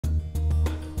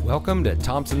Welcome to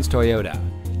Thompsons Toyota,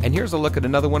 and here's a look at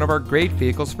another one of our great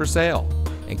vehicles for sale.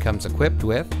 It comes equipped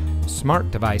with smart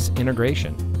device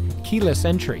integration, keyless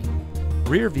entry,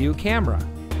 rear view camera,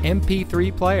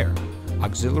 MP3 player,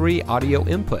 auxiliary audio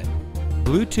input,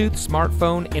 Bluetooth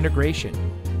smartphone integration,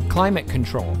 climate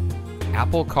control,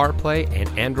 Apple CarPlay and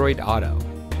Android Auto,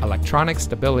 electronic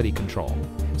stability control,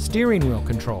 steering wheel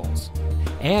controls,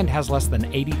 and has less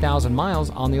than 80,000 miles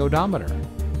on the odometer.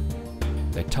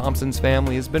 The Thompsons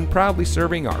family has been proudly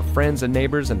serving our friends and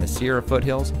neighbors in the Sierra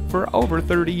foothills for over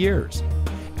 30 years.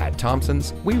 At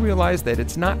Thompsons, we realize that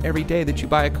it's not every day that you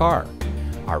buy a car.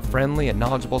 Our friendly and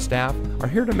knowledgeable staff are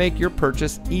here to make your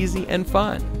purchase easy and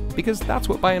fun, because that's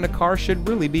what buying a car should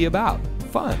really be about,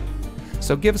 fun.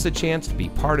 So give us a chance to be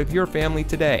part of your family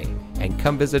today and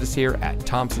come visit us here at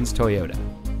Thompsons Toyota.